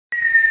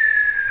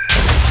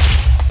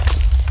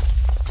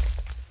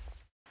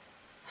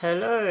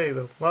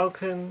Hello,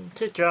 welcome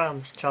to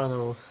Jam's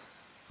channel.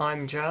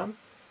 I'm Jam,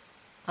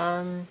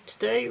 and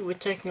today we're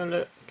taking a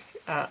look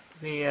at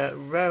the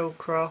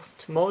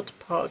Railcraft mod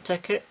part of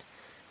Tekkit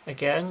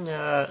again,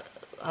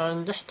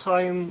 and this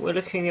time we're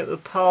looking at the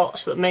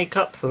parts that make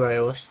up the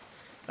rails,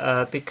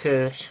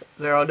 because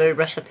there are no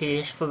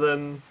recipes for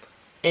them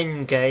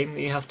in-game.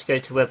 You have to go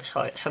to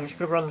websites. So I'm just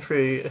going to run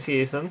through a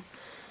few of them.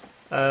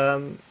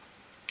 I've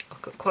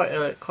got quite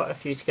a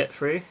few to get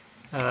through.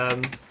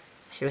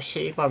 You'll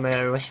see by my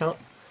own shot.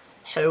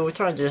 So we'll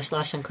try and do this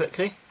nice and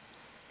quickly.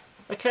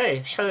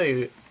 Okay,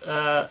 so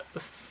the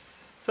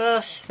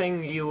first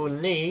thing you will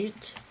need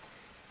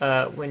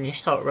when you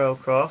start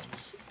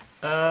Railcraft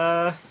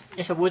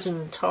is a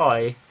wooden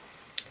tie.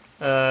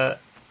 That's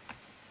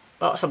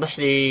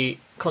obviously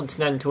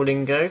continental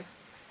lingo.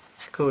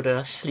 It's called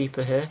a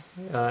sleeper here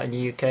in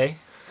the UK.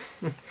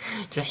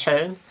 Just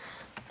saying.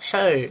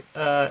 So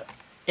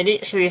in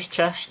each of these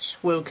chests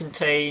will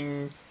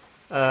contain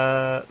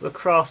the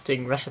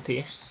crafting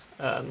recipes.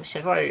 So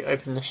if I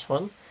open this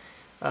one,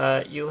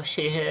 you will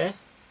see here,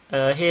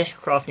 here's the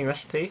crafting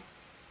recipe,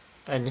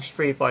 and this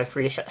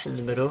 3x3 section in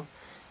the middle,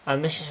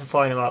 and this is the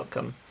final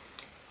outcome.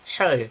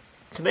 So,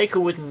 to make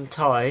a wooden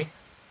tie,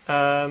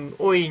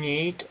 all you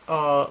need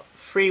are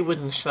 3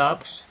 wooden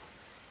slabs,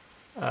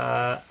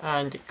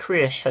 and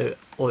Creosote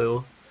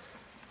Oil.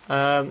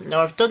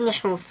 Now I've done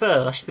this one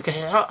first because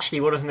it's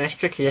actually one of the most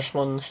trickiest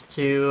ones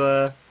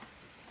to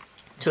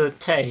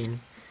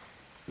obtain.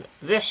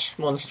 This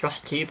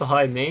monstrosity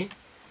behind me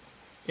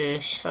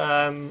is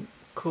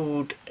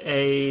called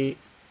a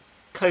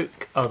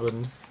coke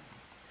oven,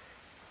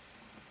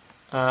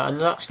 and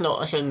that's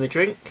not as in the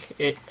drink,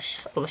 it's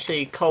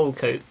obviously coal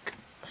coke.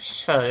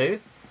 So,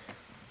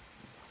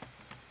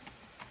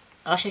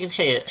 as you can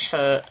see, it's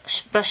a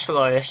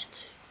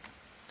specialised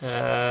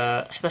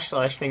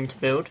thing to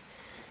build,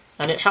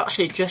 and it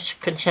actually just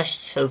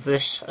consists of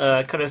this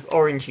kind of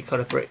orangey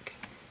colour brick.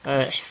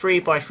 It's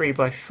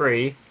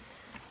 3x3x3.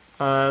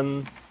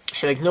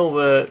 So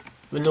ignore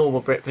the normal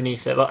brick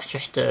beneath it, that's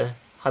just to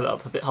have it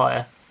up a bit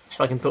higher,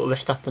 so I can put all this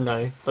stuff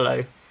below.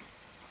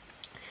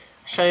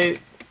 So,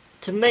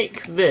 to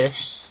make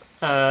this,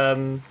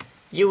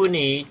 you will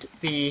need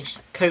these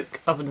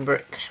coke oven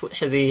bricks,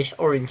 which are these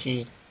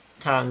orangey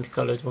tanned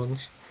coloured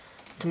ones.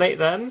 To make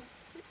them,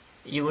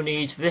 you will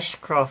need this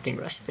crafting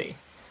recipe.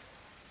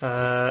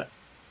 So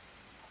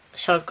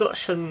I've got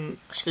some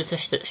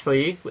statistics for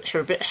you, which are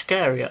a bit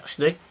scary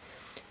actually.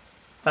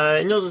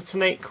 In order to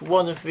make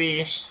one of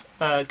these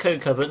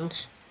coke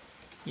ovens,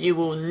 you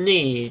will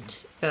need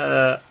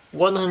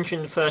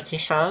 130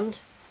 sand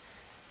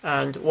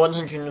and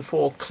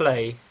 104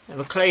 clay. Now,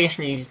 the clay is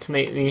needed to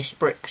make these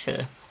bricks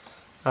here.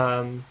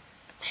 So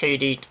you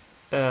need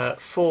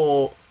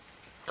 4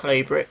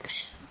 clay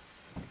bricks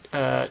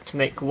to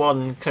make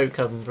 1 coke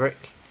oven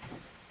brick,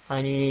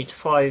 and you need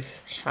 5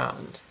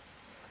 sand.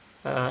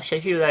 So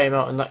if you lay them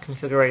out in that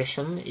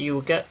configuration, you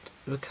will get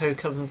the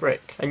coke oven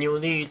brick, and you will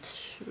need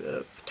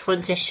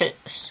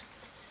 26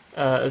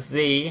 of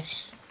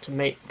these to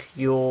make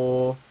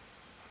your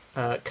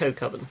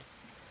coke oven.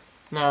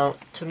 Now,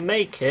 to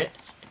make it,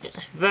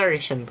 it's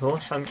very simple,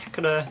 so I'm just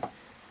going to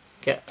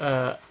get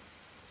a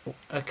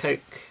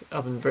coke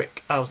oven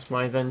brick out of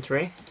my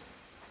inventory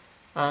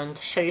and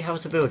show you how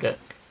to build it.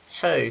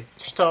 So,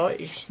 to start,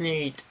 you just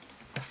need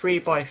a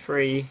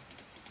 3x3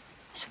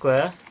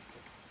 square.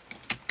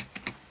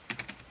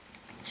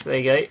 So there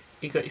you go,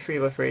 you got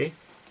your 3x3,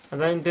 and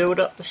then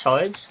build up the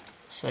sides,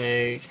 so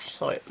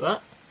just like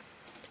that,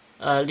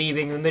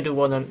 leaving the middle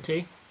one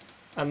empty,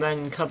 and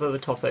then cover the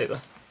top over.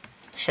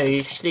 So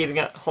you're just leaving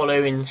it hollow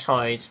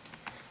inside,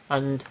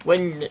 and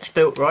when it's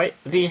built right,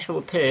 these will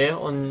appear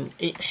on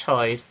each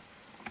side,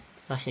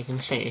 as you can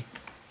see,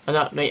 and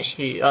that lets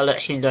you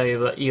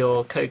know that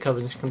your coke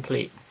oven is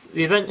complete.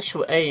 The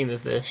eventual aim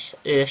of this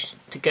is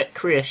to get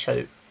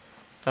creosote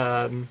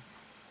oil,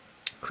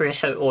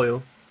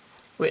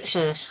 which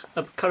is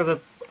a kind of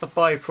a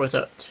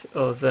byproduct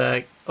of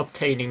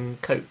obtaining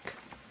coke.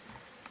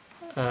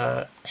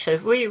 So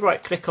if we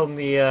right click on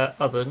the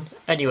oven,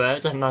 anywhere,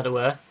 it doesn't matter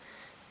where,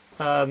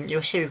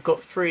 you'll see we've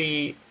got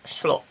 3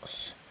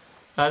 slots.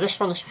 This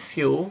one is for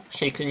fuel,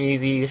 so you can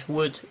either use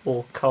wood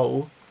or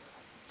coal.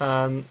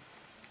 The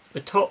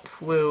top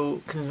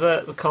will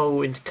convert the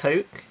coal into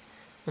coke,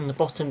 and the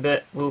bottom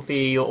bit will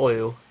be your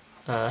oil,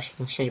 as you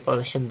can see by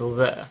the symbol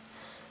there.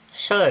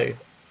 So,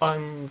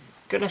 I'm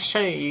going to show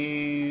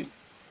you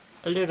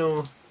a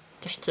little,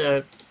 just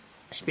to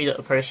speed up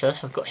the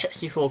process. I've got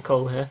 64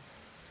 coal here.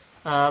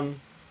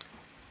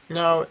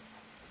 Now,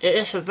 it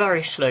is a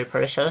very slow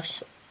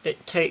process.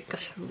 It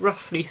takes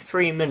roughly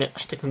 3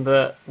 minutes to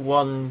convert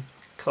 1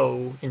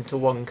 coal into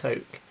 1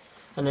 coke,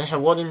 and there's a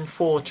 1 in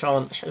 4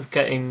 chance of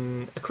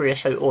getting a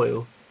creosote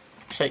oil,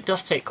 so it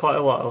does take quite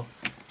a while.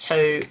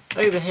 So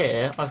over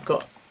here I've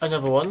got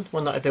another one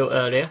that I built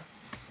earlier,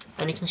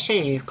 and you can see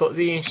you've got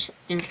these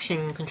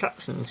interesting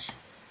contraptions.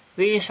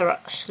 These are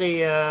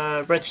actually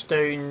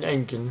Redstone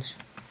engines.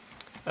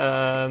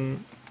 So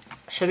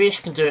these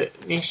can do it.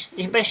 You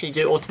can basically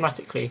do it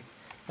automatically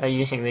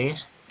using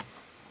these.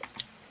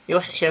 You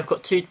also see I've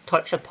got two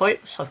types of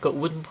pipes. I've got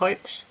wooden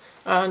pipes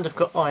and I've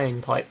got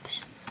iron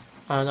pipes.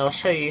 And I'll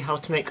show you how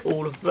to make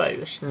all of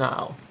those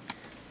now.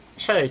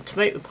 So, to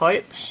make the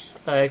pipes,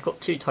 I've got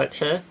two types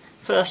here.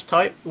 First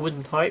type,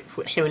 wooden pipe,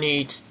 which you'll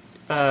need,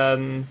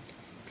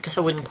 because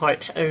the wooden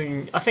pipes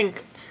I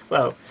think,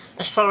 well,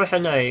 as far as I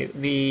know,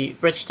 the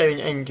Redstone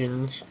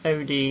engines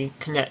only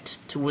connect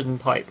to wooden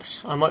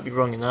pipes. I might be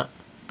wrong in that,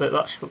 but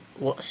that's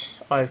what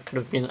I could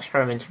have been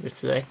experimenting with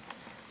today.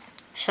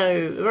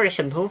 So, very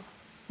simple.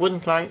 Wooden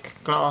plank,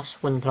 glass,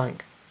 wooden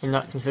plank, in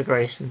that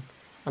configuration.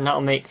 And that'll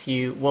make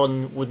you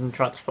one wooden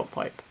transport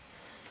pipe.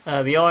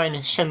 The iron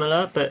is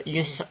similar, but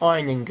uses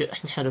iron ingots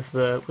instead of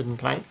the wooden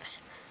planks.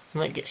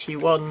 And that gets you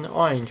one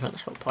iron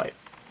transport pipe.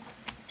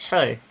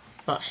 So,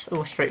 that's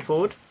all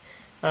straightforward.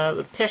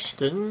 The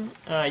piston,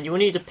 you will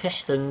need a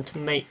piston to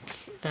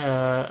make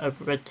a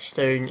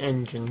redstone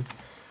engine.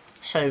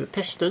 So the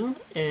piston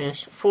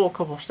is 4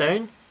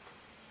 cobblestone,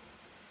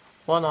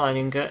 1 iron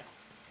ingot,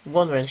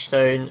 1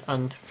 redstone,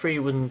 and 3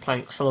 wooden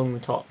planks along the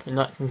top in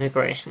that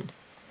configuration.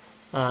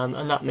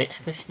 And that makes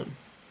a piston.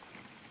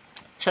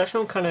 So it's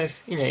all kind of,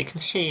 you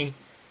can see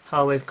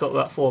how we've got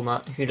that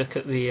format if you look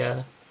at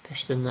the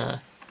piston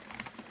there.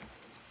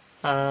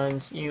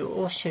 And you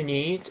also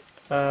need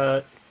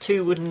 2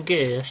 wooden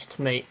gears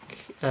to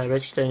make a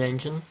redstone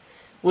engine.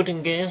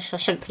 Wooden gears are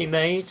simply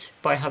made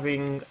by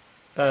having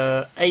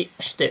 8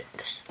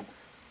 sticks.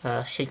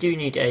 So you do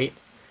need 8.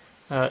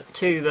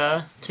 2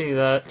 there, 2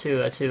 there, 2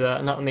 there, 2 there,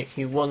 and that will make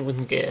you 1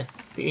 wooden gear.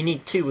 But you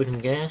need 2 wooden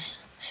gears,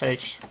 so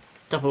it's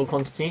double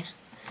quantities.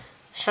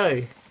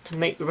 So, to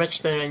make the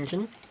redstone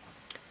engine,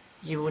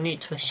 you will need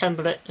to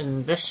assemble it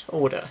in this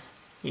order.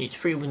 You need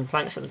 3 wooden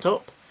planks at the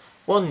top,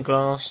 1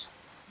 glass,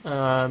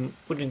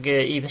 wooden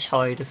gear either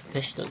side of the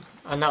piston,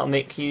 and that will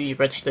make you your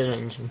redstone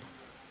engine.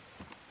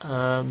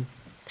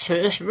 So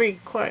it's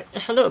really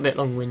it's a little bit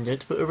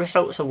long-winded, but the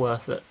results are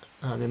worth it,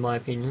 in my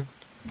opinion.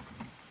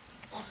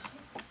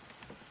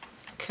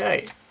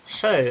 Okay,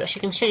 so as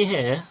you can see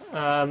here,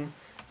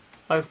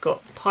 I've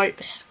got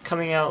pipes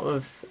coming out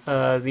of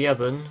the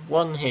oven,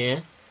 one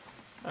here,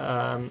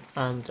 and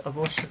I've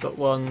also got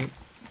one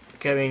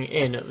going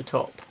in at the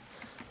top.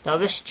 Now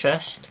this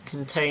chest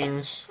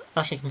contains,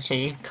 as you can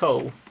see,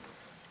 coal.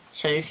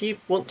 So if you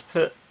want to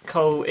put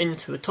coal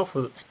into the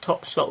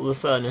top slot of the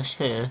furnace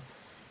here,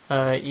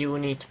 you will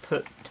need to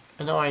put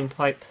an iron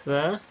pipe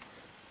there,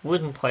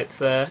 wooden pipe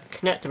there,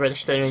 connect the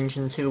redstone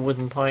engine to the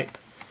wooden pipe,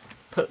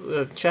 put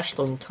the chest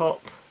on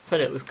top,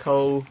 fill it with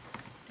coal,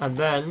 and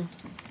then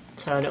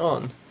turn it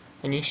on.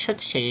 And you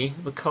should see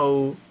the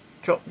coal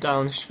drop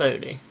down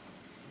slowly.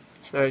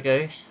 So there it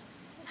goes,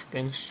 it's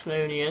going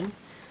slowly in,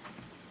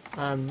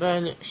 and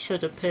then it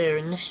should appear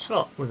in this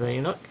slot with any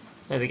luck.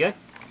 There we go.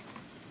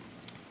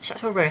 So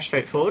that's all very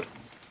straightforward.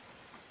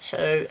 So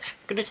it's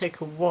going to take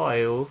a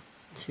while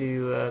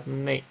to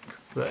make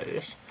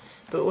those,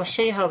 but we'll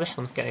see how this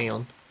one's getting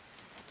on.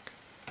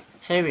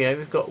 So here we go,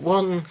 we've got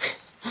one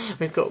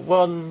we've got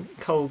one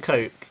coal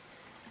coke.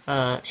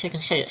 So you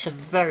can see it's a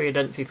very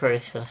lengthy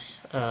process,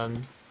 but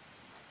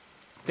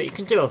you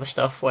can do other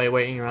stuff while you're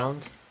waiting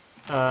around,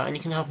 and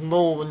you can have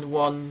more than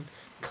one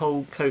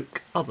coal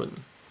coke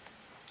oven.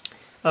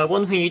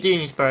 One thing you do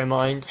need to bear in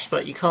mind is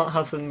that you can't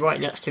have them right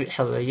next to each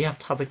other. You have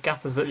to have a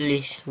gap of at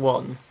least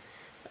one,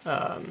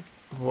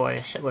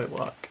 otherwise it won't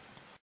work.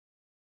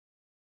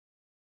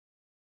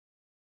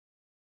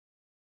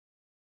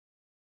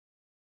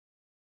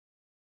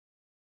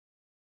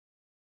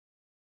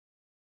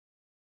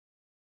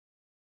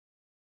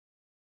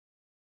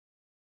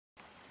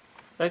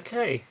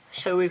 Okay,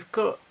 so we've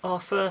got our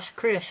first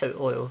creosote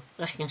oil.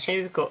 As you can see,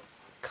 we've got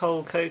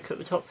coal coke at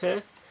the top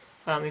here,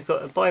 and we've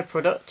got a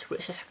byproduct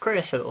which is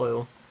creosote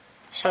oil.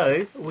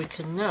 So we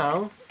can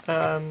now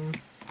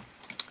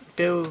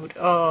build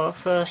our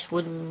first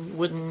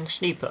wooden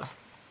sleeper.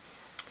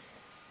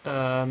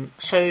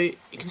 So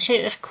you can see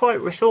it's quite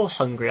resource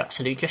hungry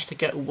actually, just to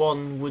get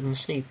one wooden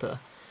sleeper,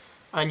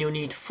 and you'll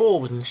need 4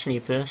 wooden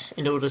sleepers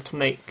in order to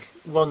make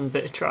one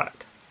bit of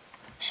track.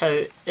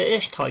 So it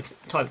is time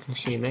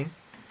consuming.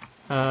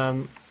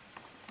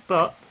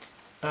 But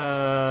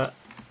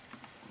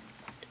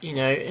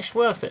it's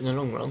worth it in the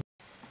long run.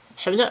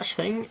 So the next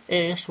thing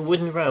is a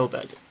wooden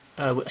railbed,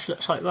 which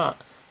looks like that.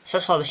 So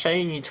that's how the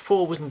same, you need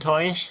 4 wooden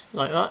ties,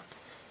 like that.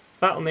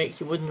 That will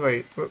make your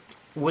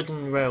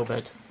wooden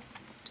railbed.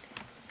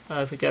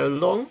 If we go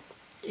along,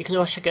 you can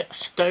also get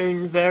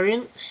stone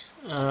variants.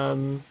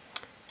 So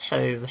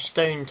the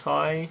stone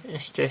tie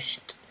is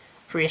just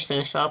 3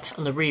 stone slabs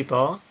and a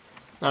rebar.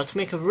 Now to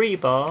make a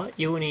rebar,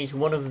 you will need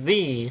one of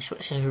these,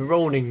 which is a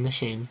rolling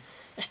machine.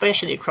 It's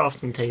basically a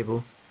crafting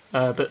table,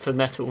 but for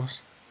metals.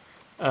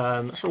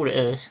 That's all it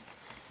is.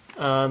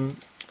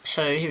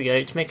 So here we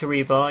go, to make a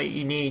rebar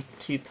you need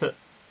to put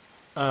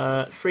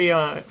 3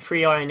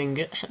 iron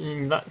ingots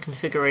in that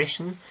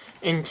configuration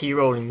into your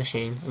rolling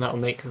machine, and that will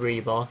make a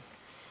rebar.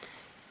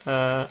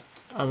 And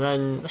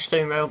then the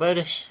stone railbed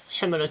is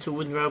similar to a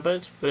wooden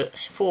railbed, but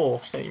it's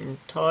 4 stone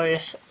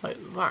ties like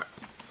that.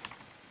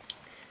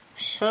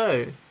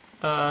 So,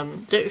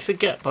 don't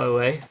forget, by the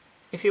way,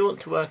 if you want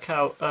to work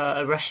out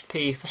a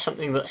recipe for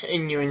something that's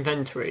in your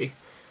inventory,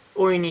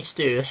 all you need to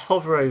do is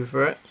hover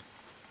over it,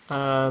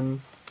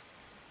 and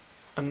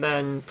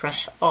then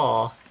press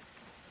R,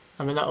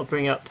 and then that will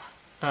bring up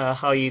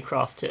how you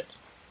craft it.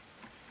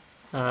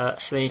 So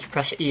we need to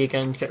press E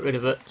again to get rid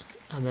of it,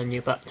 and then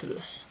you're back to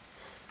this.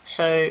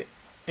 So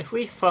if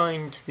we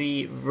find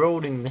the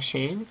rolling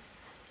machine,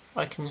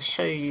 I can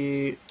show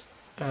you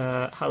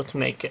how to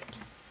make it.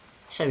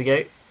 So there we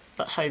go,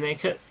 that's how you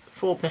make it.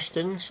 4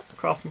 pistons, a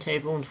crafting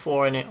table, and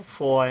 4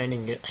 iron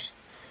ingots.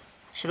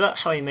 So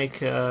that's how you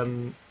make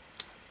a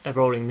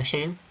rolling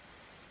machine.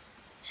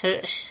 So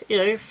it's, you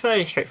know,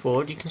 fairly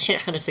straightforward. You can see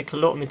it's going to take a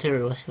lot of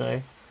materials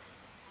though,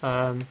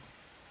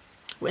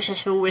 which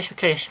is always the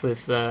case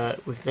with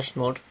this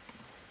mod.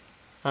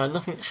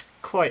 Nothing's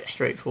quite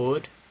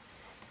straightforward,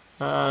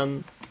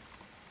 but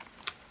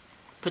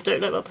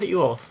don't let that put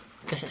you off,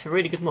 because it's a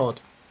really good mod.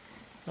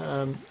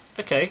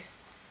 Okay,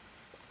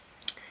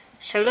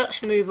 so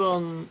let's move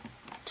on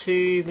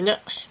to the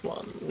next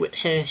one,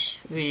 which is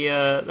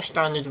the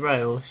standard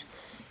rails.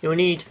 You'll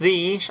need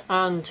these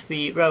and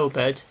the rail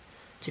bed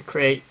to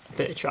create a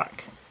bit of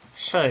track.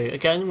 So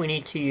again, we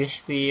need to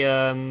use the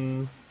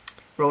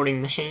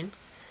rolling machine,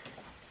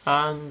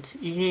 and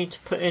you need to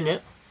put in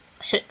it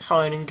 6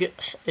 iron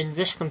ingots in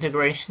this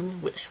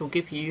configuration, which will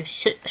give you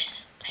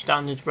 6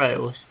 standard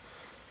rails.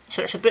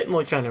 So it's a bit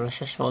more generous,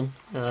 this one,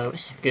 which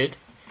is good.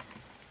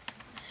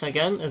 So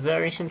again, a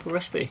very simple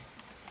recipe.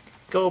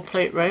 Gold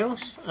plate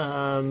rails,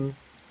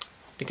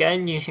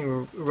 again using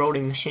a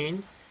rolling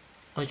machine.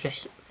 I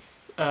just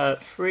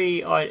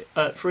 3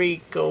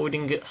 gold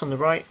ingots on the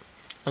right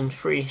and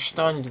 3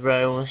 standard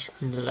rails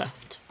on the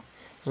left,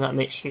 and that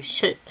makes you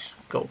 6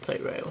 gold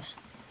plate rails.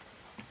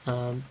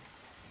 So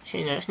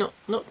you know, it's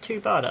not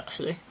too bad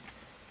actually.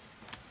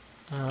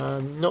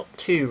 Not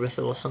too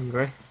resource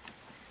hungry.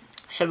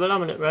 So the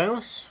laminate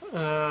rails,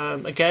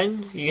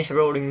 again you use a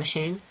rolling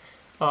machine.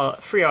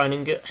 3 iron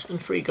ingots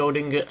and 3 gold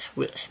ingots,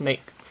 which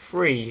make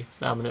 3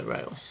 laminate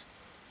rails,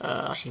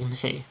 as you can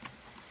see.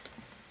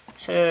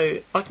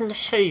 So I can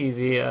just show you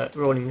the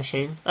rolling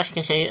machine. As you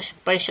can see, it's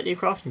basically a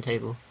crafting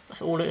table.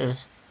 That's all it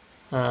is.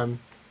 So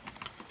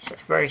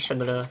it's very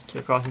similar to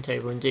a crafting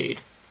table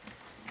indeed.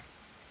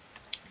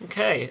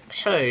 Okay,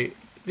 so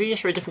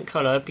these are a different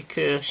colour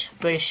because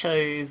they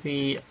show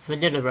the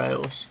vanilla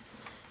rails,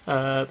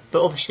 but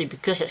obviously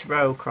because it's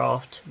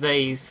Railcraft,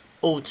 they've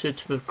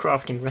altered the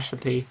crafting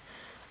recipe.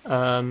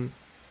 Because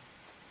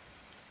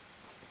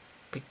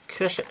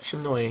it's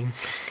annoying.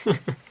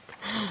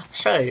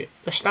 So,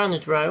 the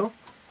standard rail,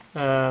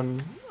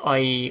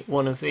 i.e.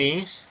 one of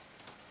these,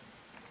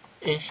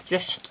 is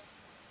just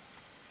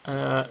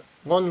 1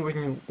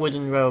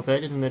 wooden rail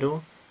bed in the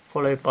middle,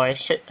 followed by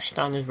 6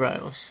 standard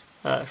rails,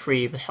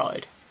 3 either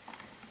side.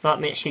 That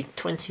makes you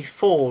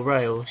 24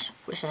 rails,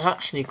 which is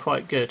actually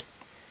quite good.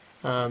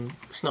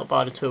 It's not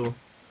bad at all.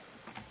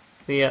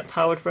 The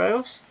powered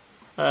rails,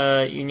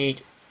 you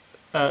need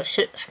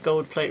 6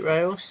 gold plate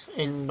rails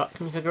in that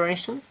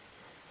configuration,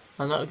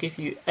 and that will give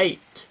you 8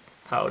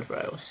 powered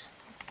rails.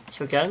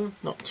 So again,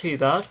 not too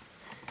bad.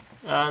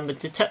 And the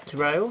detector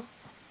rail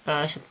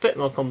is a bit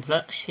more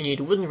complex. You need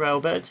a wooden rail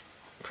bed,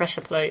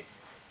 pressure plate,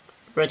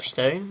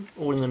 redstone,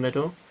 all in the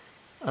middle,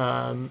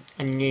 and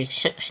you need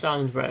 6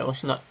 standard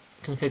rails in that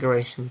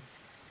configuration.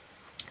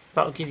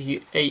 That will give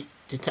you 8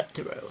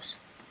 detector rails.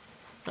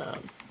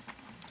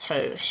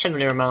 So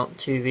similar amount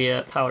to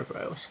the powered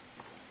rails.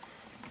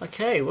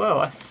 Okay,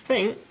 well, I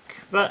think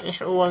that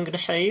is all I'm going to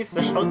say for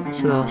this one,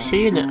 so I'll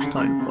see you next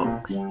time,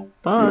 folks.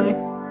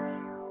 Bye!